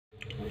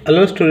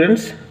Hello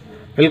students,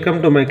 welcome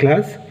to my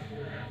class.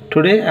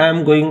 Today I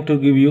am going to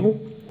give you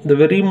the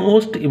very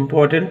most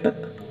important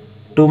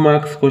 2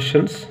 marks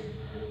questions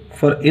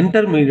for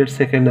intermediate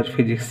secondary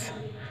physics.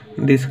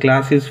 This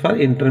class is for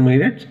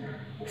intermediate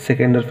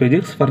secondary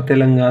physics for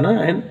Telangana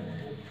and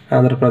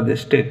Andhra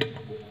Pradesh state.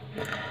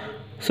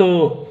 So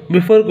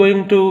before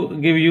going to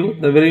give you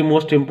the very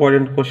most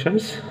important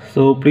questions,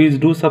 so please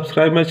do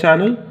subscribe my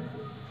channel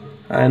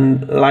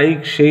and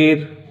like,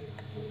 share,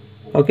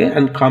 okay,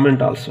 and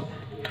comment also.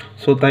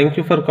 So thank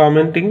you for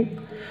commenting.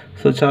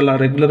 So చాలా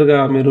రెగ్యులర్గా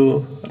మీరు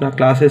నా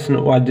క్లాసెస్ను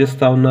watch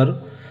చేస్తూ ఉన్నారు.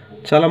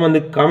 చాలామంది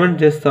comment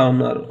చేస్తూ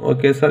ఉన్నారు,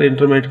 okay sir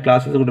intermediate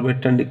classes కూడా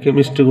పెట్టండి,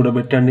 కెమిస్ట్రీ కూడా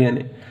పెట్టండి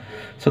అని.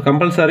 So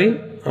compulsory,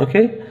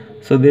 okay.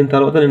 సో దీని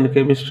తర్వాత నేను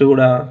కెమిస్ట్రీ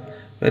కూడా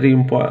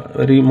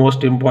very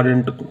most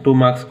important 2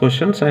 marks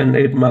questions and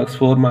 8 marks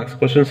 4 marks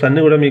questions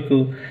అన్నీ కూడా మీకు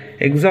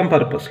ఎగ్జామ్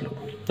పర్పస్లో,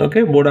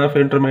 okay, board of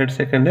intermediate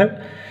second year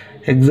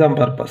exam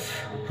purpose,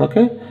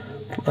 okay,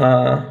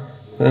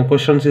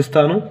 questions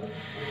ఇస్తాను.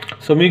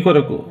 సో మీ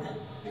కొరకు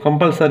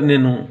కంపల్సరీ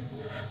నేను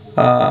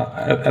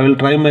I will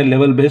try my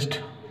level best,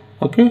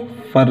 okay,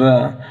 for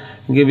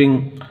giving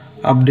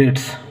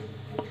updates,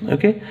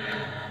 okay.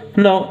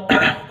 నా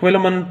ఒకవేళ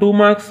మనం 2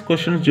 మార్క్స్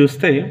క్వశ్చన్స్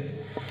చూస్తే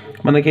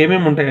మనకి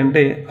ఏమేమి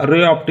ఉంటాయంటే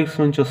రే ఆప్టిక్స్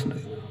నుంచి వస్తుంది,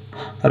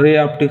 రే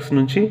ఆప్టిక్స్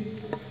నుంచి,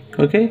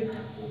 ఓకే,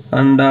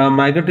 అండ్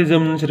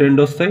మ్యాగ్నెటిజం నుంచి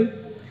 2 వస్తాయి,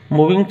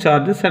 మూవింగ్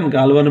ఛార్జెస్ అండ్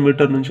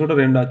గాల్వానోమీటర్ నుంచి కూడా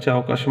 2 వచ్చే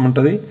అవకాశం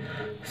ఉంటుంది.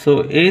 So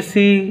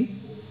AC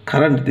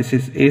current, this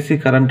is AC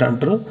current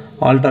అంటారు,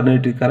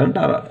 alternative current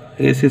are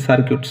AC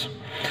circuits,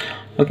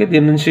 okay,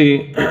 దీని నుంచి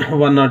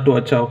 1 or 2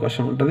 వచ్చే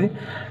అవకాశం ఉంటుంది.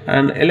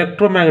 అండ్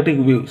ఎలక్ట్రోమాగ్నెటిక్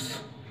వేవ్స్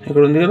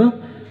ఇక్కడ ఉంది కదా,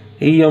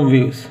 ఈఎం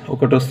వేవ్స్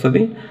ఒకటి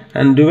వస్తుంది.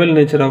 And dual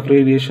nature of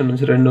radiation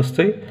నుంచి 2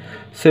 వస్తాయి.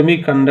 Semi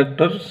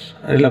conductors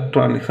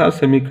electronics or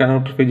semi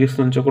conductor physics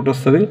నుంచి ఒకటి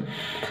వస్తుంది.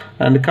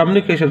 అండ్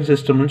కమ్యూనికేషన్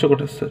సిస్టమ్ నుంచి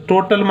ఒకటి వస్తుంది.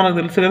 టోటల్ మనకు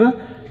తెలుసు కదా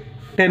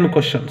 10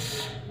 క్వశ్చన్స్,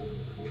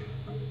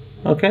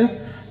 ఓకే,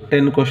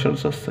 10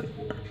 క్వశ్చన్స్ వస్తాయి,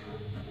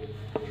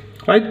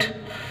 రైట్.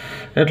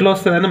 ఎట్లా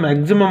వస్తాయని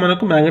మ్యాక్సిమం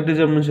మనకు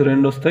మ్యాగ్నెటిజం నుంచి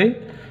 2 వస్తాయి.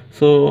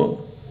 సో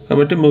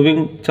కాబట్టి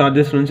మూవింగ్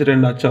ఛార్జెస్ నుంచి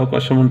 2 వచ్చే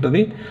అవకాశం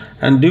ఉంటుంది.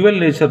 అండ్ డ్యూయల్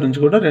నేచర్ నుంచి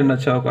కూడా 2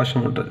 వచ్చే అవకాశం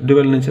ఉంటుంది.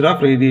 Dual nature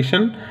of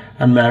radiation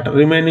and matter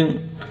remaining,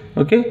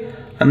 okay,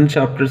 అన్ని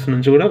చాప్టర్స్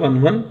నుంచి కూడా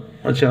 1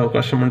 వచ్చే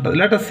అవకాశం ఉంటుంది.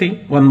 Let us see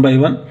one by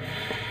one.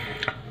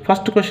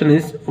 First question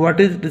is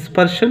what is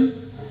dispersion,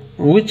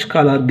 which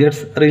colour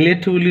gets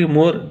relatively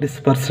more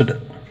dispersed,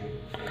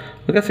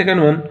 okay. Second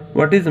one,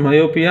 what is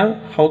myopia,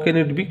 how can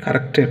it be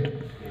corrected?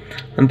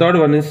 And third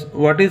one is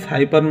what is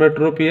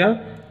hypermetropia,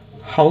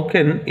 how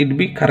can it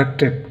be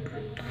corrected?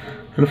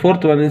 And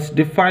fourth one is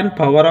define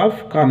power of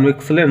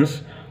convex lens,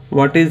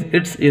 what is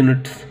its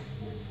units,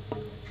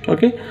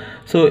 okay.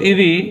 So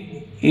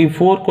ఈ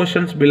 4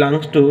 questions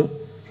belongs to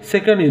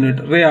second unit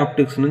ray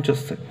optics నుంచి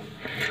వస్తాయి,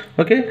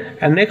 okay.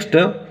 And next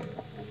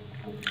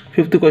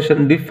 5th question,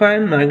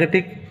 define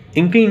magnetic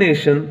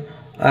inclination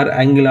or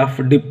angle of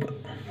dip.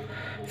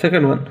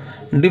 Second one,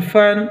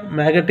 define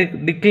magnetic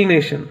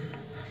declination,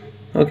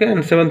 okay.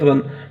 And 7th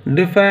one,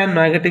 define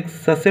magnetic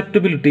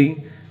susceptibility,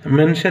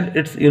 mention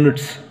its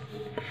units,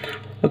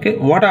 okay.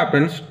 What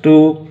happens to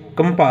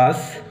compass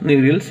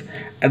needles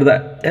at the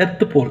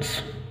earth poles,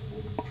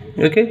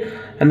 okay.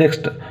 And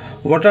next,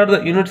 what are the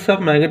units of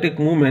magnetic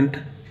movement,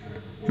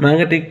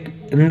 magnetic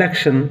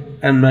induction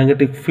and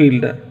magnetic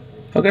field,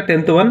 okay.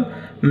 10th one,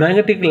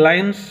 magnetic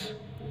lines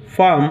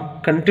form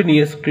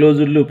continuous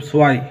closed loops,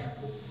 why,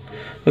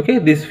 okay.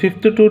 This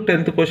 5th to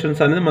 10th questions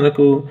అనేది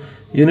మనకు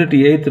unit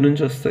 8th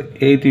నుంచి వస్తాయి.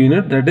 8th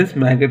unit, that is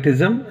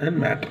magnetism and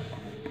matter,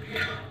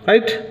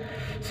 right.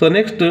 So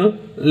next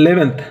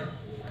 11th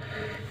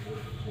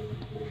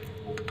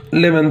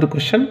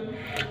question,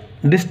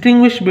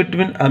 distinguish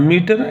between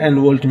ammeter and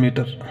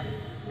voltmeter.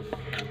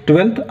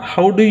 12th,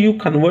 how do you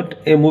convert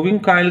A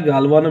moving coil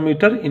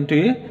galvanometer into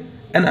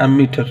an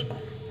ammeter.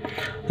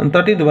 And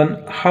 13th one,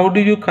 how do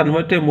you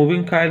convert a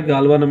moving coil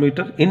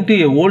galvanometer into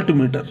a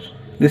voltmeter?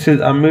 This is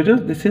ammeter,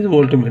 this is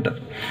voltmeter.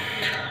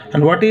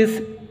 And what is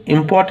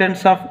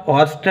importance of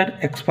Oersted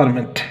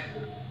experiment,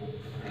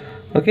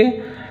 okay.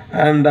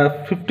 And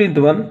 15th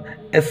one,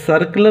 a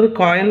circular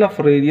coil of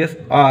radius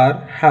r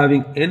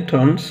having n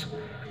turns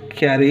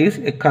carries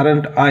a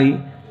current I,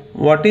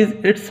 what is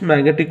its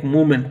magnetic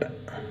moment,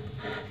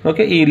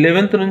 okay. ఈ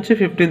 11th నుంచి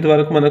 15th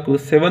వరకు మనకు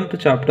 7th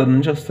chapter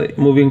నుంచి వస్తాయి,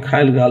 moving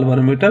coil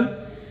galvanometer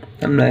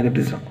and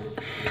magnetism,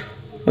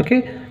 okay.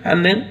 And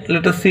then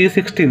let us see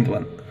 16th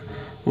one,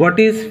 what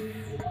is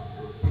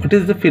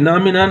the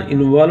phenomenon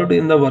involved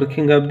in the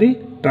working of the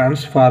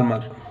transformer.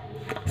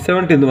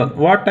 17th one,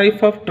 what type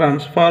of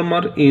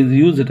transformer is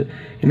used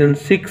in a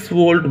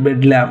 6-volt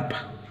bed lamp,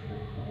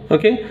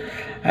 okay.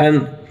 And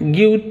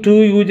give 2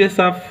 uses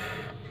of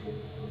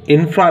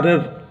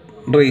infrared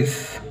rays.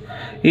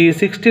 ఈ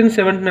 16,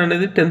 17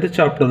 అనేది 10th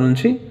chapter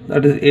నుంచి,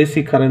 that is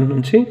AC current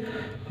నుంచి,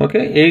 okay.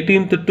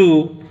 18th to,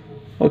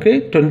 okay,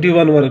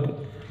 21 వరకు,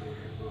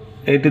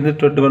 18th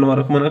to 21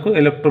 వరకు మనకు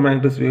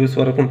electromagnetic waves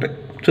వరకు ఉంటాయి.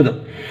 చూద్దాం.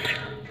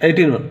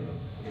 18th one,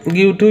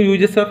 Give two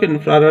uses of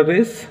infrared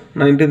rays.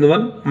 19th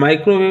one,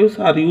 microwaves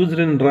are used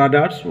in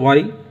radars.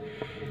 Why?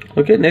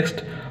 Okay,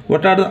 next,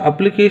 what are the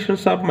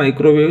applications of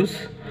microwaves?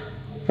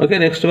 Okay,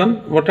 next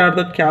one, what are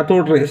the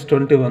cathode rays?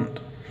 21.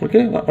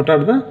 Okay, what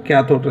are the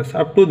cathode rays?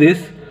 Up to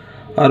this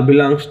or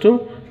belongs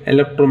to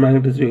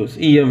electromagnetic waves,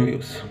 EM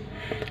waves.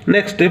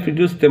 Next, if you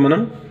use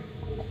Temanam,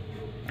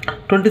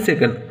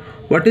 22nd,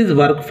 what is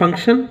work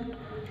function?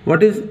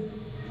 What is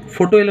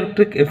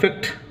photoelectric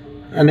effect?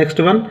 And next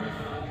one,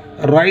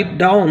 write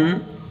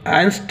down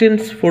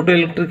Einstein's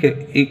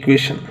photoelectric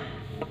equation.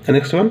 And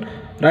next one,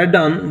 write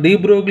down de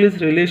Broglie's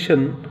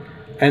relation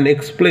and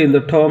explain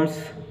the terms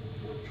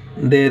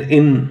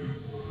therein.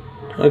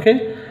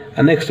 Okay,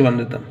 and next one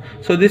with them.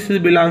 So this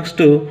belongs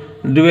to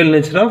dual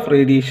nature of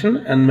radiation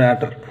and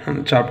matter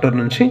chapter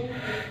nunchi.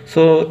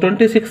 So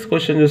 26th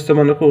question chuste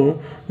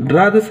manaku,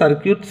 draw the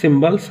circuit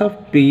symbols of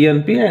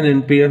PNP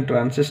and NPN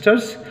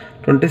transistors.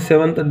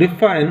 27th,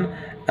 define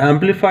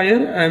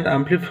amplifier and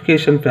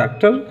amplification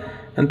factor.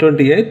 And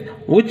 28th,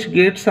 which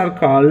gates are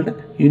called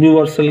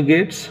universal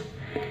gates.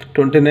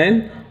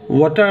 29,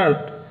 what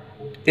are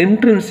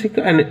intrinsic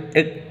and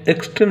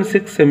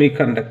extrinsic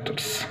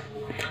semiconductors.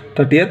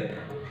 30th,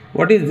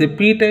 what is the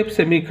p-type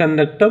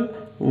semiconductor?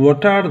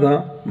 What are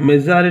the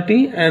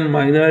majority and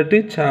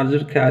minority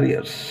charged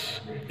carriers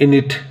in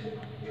it?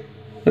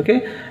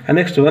 Okay, and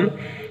next one,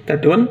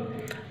 31,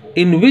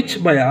 in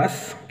which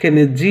bias can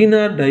a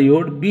Zener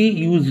diode be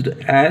used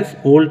as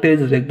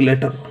voltage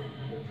regulator?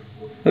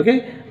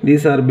 Okay,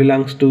 these are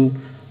belongs to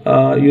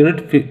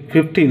unit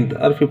 15th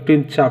or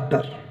 15th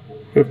chapter.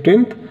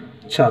 15th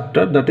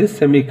chapter, that is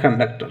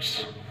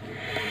semiconductors.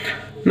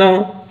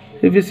 Now,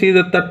 if you see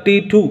the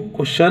 32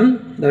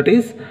 question, that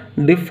is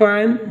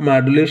define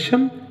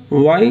modulation.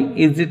 Why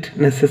is it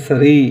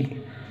necessary?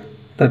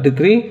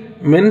 33,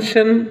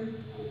 mention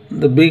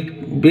the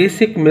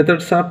basic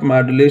methods of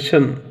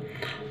modulation.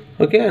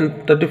 Okay, and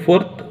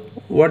 34th,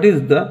 what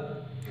is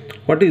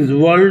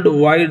World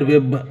Wide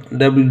Web,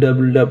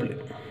 WWW?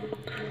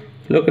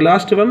 Look,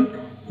 last one,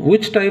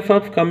 which type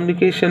of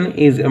communication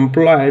is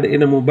employed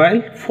in a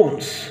mobile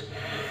phones?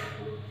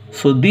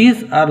 So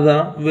these are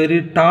the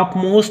very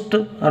topmost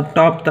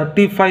top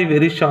 35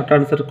 very short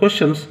answer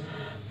questions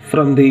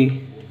from the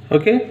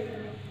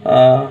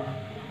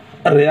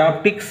ray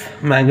optics,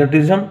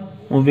 magnetism,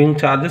 moving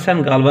charges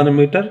and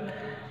galvanometer,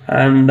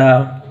 and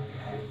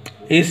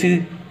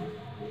AC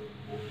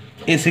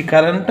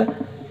current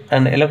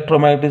and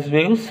electromagnetic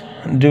waves,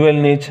 dual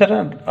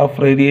nature of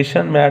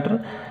radiation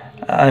matter,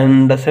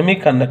 and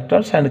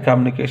semiconductors and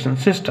communication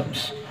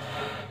systems.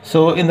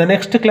 So in the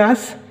next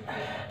class,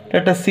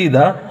 let us see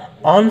the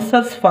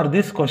answers for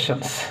these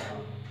questions.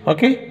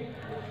 Okay,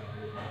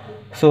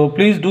 so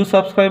please do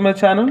subscribe my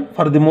channel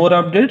for the more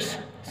updates.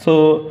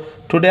 So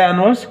today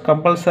onwards,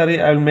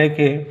 compulsory I will make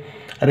a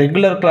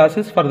regular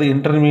classes for the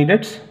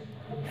intermediates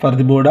for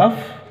the board of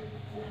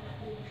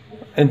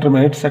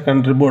intermediate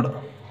secondary board.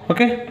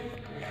 Okay,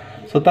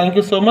 so thank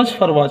you so much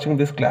for watching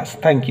this class.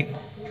 Thank you.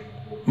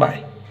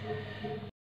 Bye.